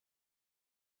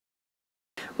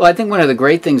Well, I think one of the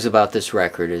great things about this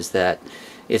record is that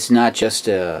it's not just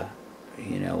a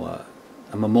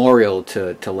memorial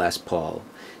to Les Paul,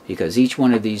 because each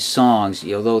one of these songs,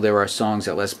 although there are songs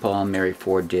that Les Paul and Mary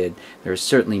Ford did, there are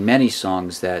certainly many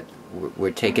songs that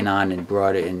were taken on and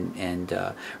brought in and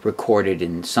recorded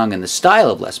and sung in the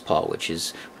style of Les Paul, which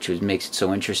makes it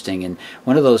so interesting. And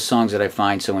one of those songs that I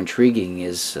find so intriguing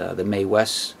is the Mae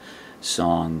West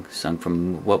song, sung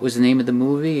from, what was the name of the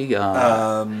movie?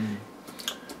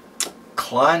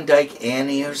 Klondike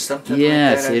Annie or something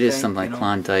yes, like that. It is something like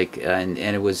Klondike, and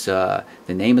it was the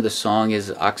name of the song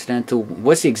is Occidental.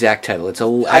 What's the exact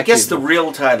title? I guess the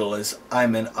real title is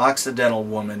 "I'm an Occidental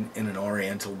Woman in an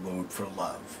Oriental Mood for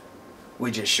Love."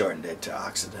 We just shortened it to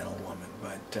Occidental Woman,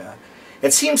 but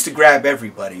it seems to grab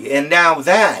everybody. And now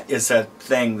that is a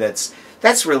thing that's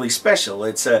really special.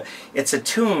 It's a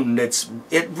tune it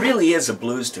really is a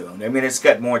blues tune. I mean, it's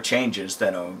got more changes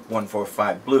than a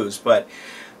 1-4-5 blues,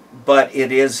 but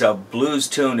it is a blues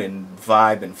tune in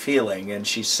vibe and feeling, and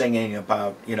she's singing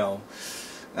about,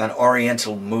 an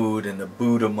oriental mood and the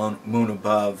Buddha moon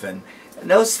above, and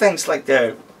those things, like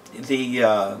the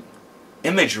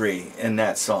imagery in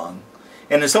that song.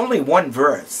 And there's only one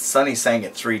verse. Sonny sang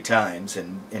it 3 times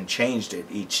and changed it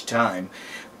each time.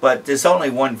 But there's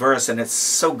only one verse, and it's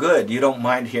so good you don't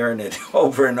mind hearing it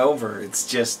over and over. It's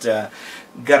just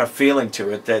got a feeling to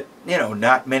it that,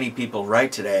 not many people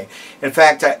write today. In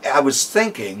fact, I was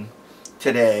thinking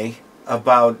today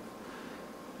about,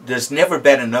 there's never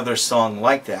been another song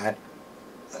like that,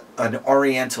 an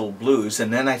Oriental blues,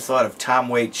 and then I thought of Tom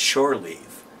Waits' Shore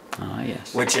Leave. Ah,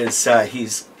 yes. Which is,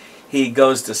 he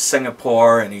goes to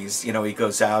Singapore, and he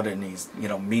goes out and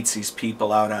meets these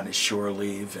people out on his shore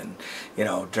leave, and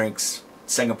drinks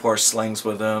Singapore slings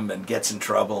with them and gets in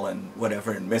trouble and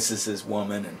whatever, and misses his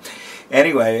woman. And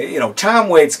anyway, Tom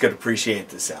Waits could appreciate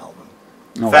this album.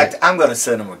 In fact, I'm going to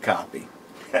send him a copy.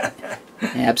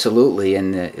 Absolutely,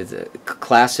 and the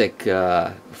classic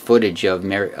footage of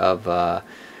Mae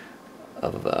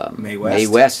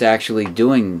West actually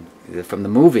doing from the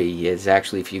movie is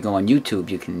actually, if you go on YouTube,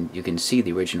 you can see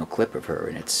the original clip of her,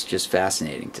 and it's just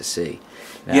fascinating to see.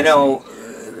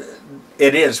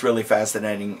 It is really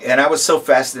fascinating, and I was so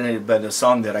fascinated by the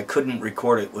song that I couldn't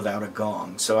record it without a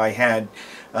gong. So I had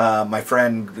my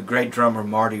friend, the great drummer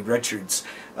Marty Richards,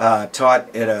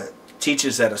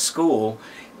 teaches at a school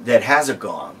that has a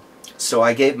gong. So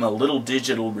I gave him a little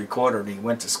digital recorder, and he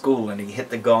went to school and he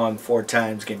hit the gong 4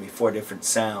 times, gave me 4 different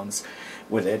sounds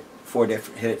with it. Hit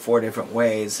it 4 different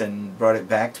ways, and brought it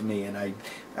back to me, and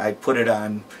I put it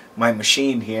on my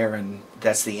machine here, and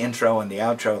that's the intro and the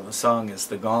outro of the song is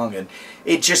the gong, and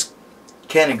it just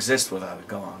can't exist without a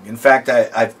gong. In fact,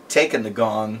 I've taken the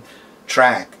gong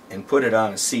track and put it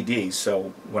on a CD,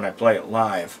 so when I play it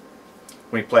live,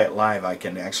 I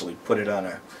can actually put it on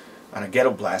a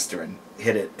ghetto blaster and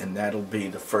hit it, and that'll be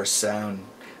the first sound.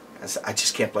 I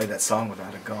just can't play that song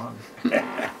without a gong.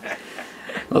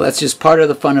 Well, that's just part of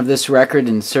the fun of this record,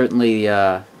 and certainly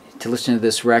to listen to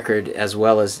this record, as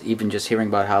well as even just hearing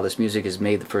about how this music is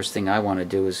made, the first thing I want to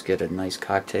do is get a nice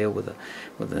cocktail with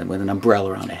an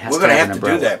umbrella on it. We're going to have to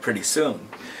do that pretty soon.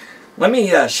 Let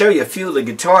me show you a few of the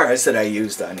guitars that I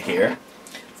used on here.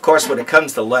 Of course, when it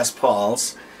comes to Les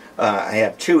Pauls, I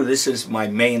have 2. This is my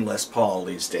main Les Paul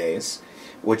these days,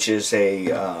 which is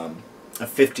a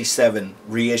 57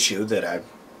 reissue that I've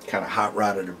kind of hot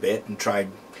rodded a bit and tried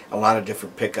a lot of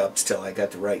different pickups till I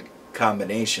got the right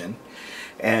combination.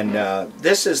 And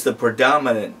this is the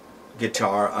predominant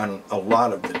guitar on a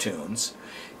lot of the tunes.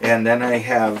 And then I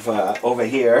have over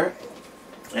here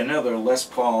another Les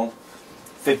Paul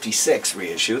 56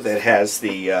 reissue that has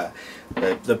the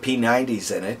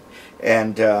P90s in it.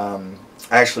 And I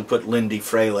actually put Lindy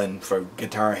Fralin for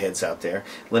guitar heads out there.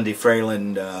 Lindy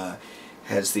Fralin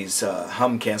has these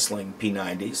hum canceling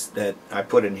P90s that I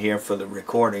put in here for the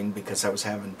recording because I was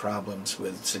having problems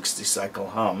with 60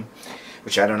 cycle hum,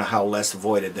 which I don't know how Les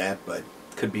avoided that, but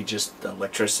could be just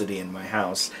electricity in my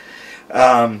house.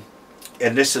 And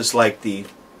this is like the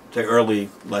early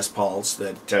Les Pauls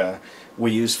that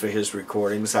we used for his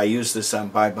recordings. I used this on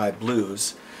Bye Bye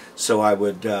Blues, so I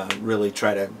would really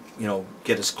try to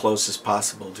get as close as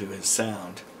possible to his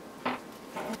sound.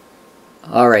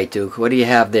 All right, Duke, what do you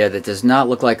have there that does not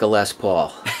look like a Les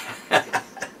Paul?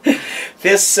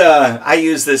 This, I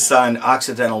use this on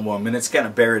Occidental Woman. It's kind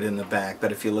of buried in the back,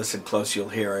 but if you listen close, you'll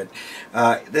hear it.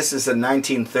 This is a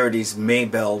 1930s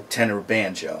Maybell tenor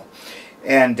banjo.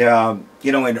 And,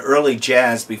 in early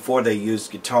jazz, before they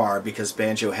used guitar, because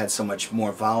banjo had so much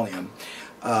more volume,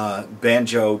 tenor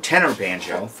banjo,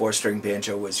 4-string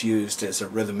banjo, was used as a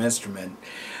rhythm instrument.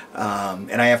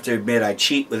 And I have to admit, I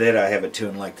cheat with it. I have it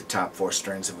tuned like the top 4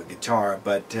 strings of a guitar,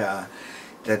 but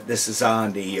that this is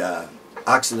on the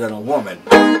Occidental Woman.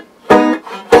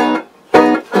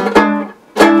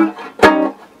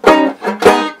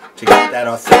 To get that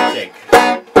authentic.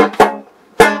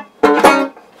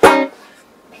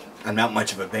 I'm not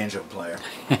much of a banjo player.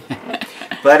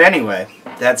 But anyway,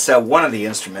 that's one of the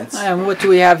instruments. And what do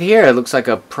we have here? It looks like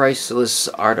a priceless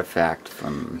artifact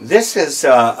from... This is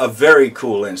a very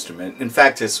cool instrument. In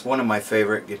fact, it's one of my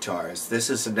favorite guitars. This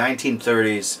is a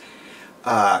 1930s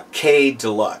K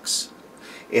Deluxe.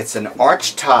 It's an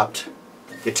arch-topped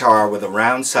guitar with a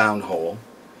round sound hole.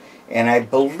 And I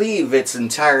believe it's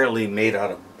entirely made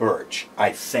out of birch,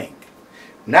 I think.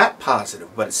 Not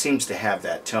positive, but it seems to have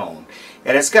that tone.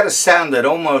 And it's got a sound that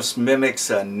almost mimics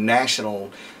an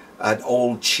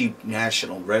old cheap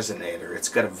National resonator. It's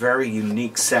got a very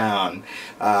unique sound,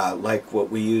 like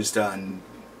what we used on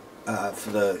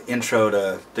for the intro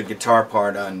to the guitar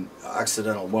part on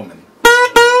Occidental Woman.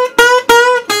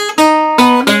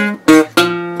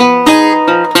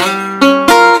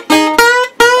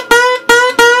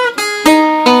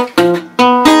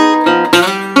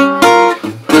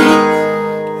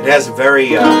 It has a very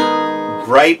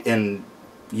bright and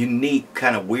unique,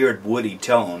 kind of weird woody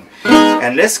tone.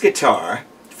 And this guitar,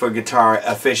 for guitar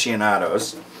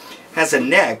aficionados, has a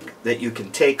neck that you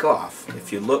can take off.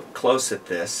 If you look close at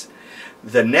this,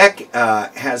 the neck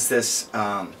has this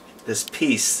this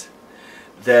piece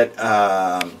that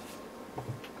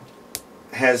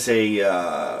has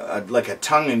like a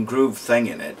tongue and groove thing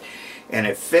in it, and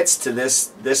it fits to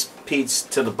this piece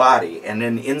to the body, and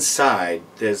then inside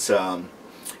there's a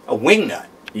wing nut.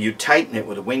 You tighten it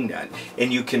with a wing nut,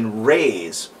 and you can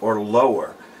raise or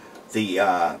lower the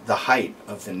height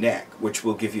of the neck, which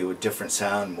will give you a different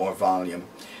sound, more volume.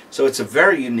 So it's a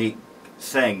very unique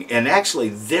thing, and actually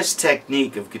this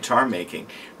technique of guitar making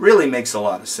really makes a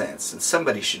lot of sense, and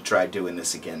somebody should try doing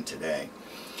this again today.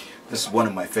 This is one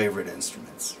of my favorite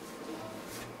instruments.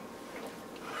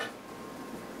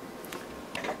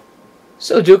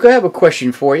 So Duke, I have a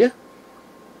question for you.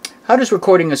 How does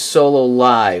recording a solo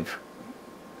live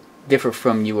differ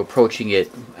from you approaching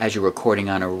it as you're recording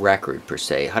on a record per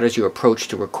se? How does your approach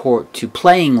to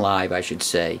playing live, I should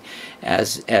say,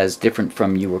 as different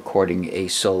from you recording a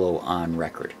solo on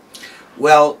record?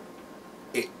 Well,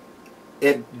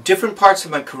 at different parts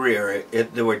of my career,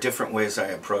 there were different ways I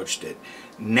approached it.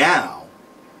 Now,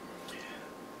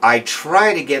 I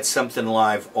try to get something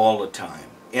live all the time.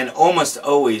 And almost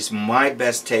always, my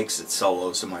best takes at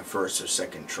solos are my first or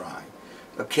second try.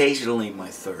 Occasionally my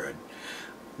third.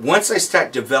 Once I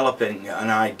start developing an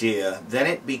idea, then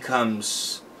it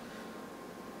becomes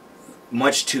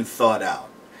much too thought out.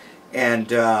 And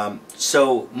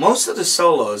so most of the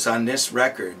solos on this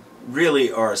record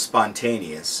really are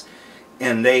spontaneous.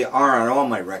 And they are on all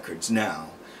my records now.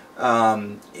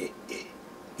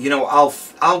 You know,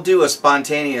 I'll do a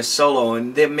spontaneous solo,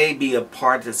 and there may be a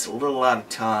part that's a little out of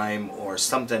time or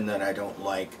something that I don't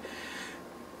like,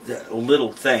 a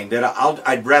little thing that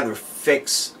I'd rather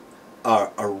fix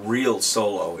a real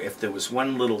solo if there was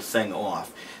one little thing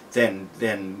off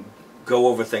than go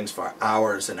over things for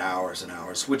hours and hours and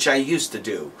hours, which I used to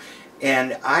do.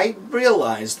 And I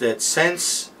realized that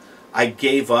since I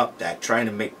gave up that trying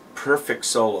to make perfect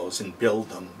solos and build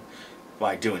them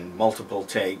by doing multiple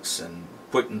takes and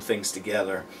putting things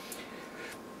together,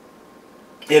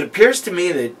 it appears to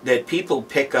me that people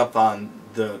pick up on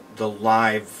the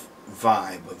live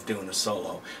vibe of doing a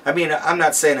solo. I mean, I'm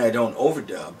not saying I don't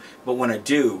overdub, but when I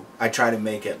do, I try to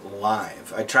make it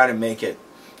live. I try to make it,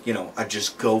 you know, I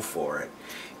just go for it.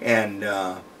 And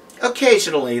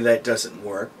occasionally that doesn't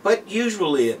work, but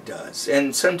usually it does.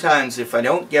 And sometimes if I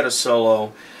don't get a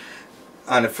solo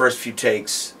on the first few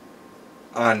takes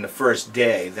on the first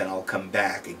day, then I'll come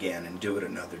back again and do it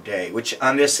another day, which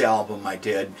on this album I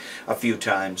did a few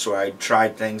times where I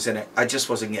tried things and I just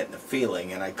wasn't getting the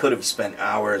feeling, and I could have spent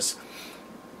hours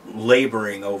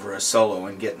laboring over a solo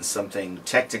and getting something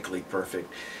technically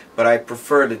perfect, but I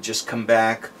prefer to just come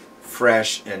back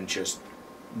fresh and just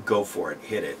go for it,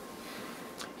 hit it.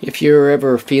 If you're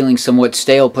ever feeling somewhat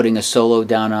stale putting a solo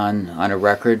down on a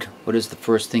record, what is the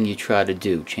first thing you try to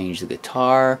do? Change the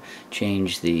guitar?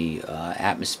 Change the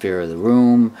atmosphere of the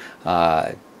room?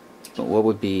 What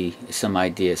would be some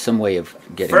idea, some way of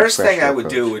getting First a fresher thing I would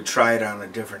approach? do would try it on a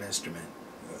different instrument,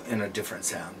 in a different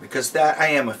sound, because that I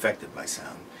am affected by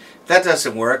sound. If that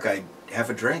doesn't work, I have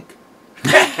a drink.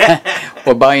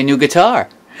 Or buy a new guitar.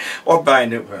 Or buy a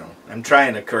new, well, I'm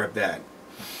trying to curb that.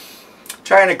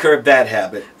 Trying to curb that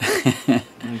habit.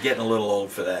 I'm getting a little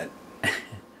old for that.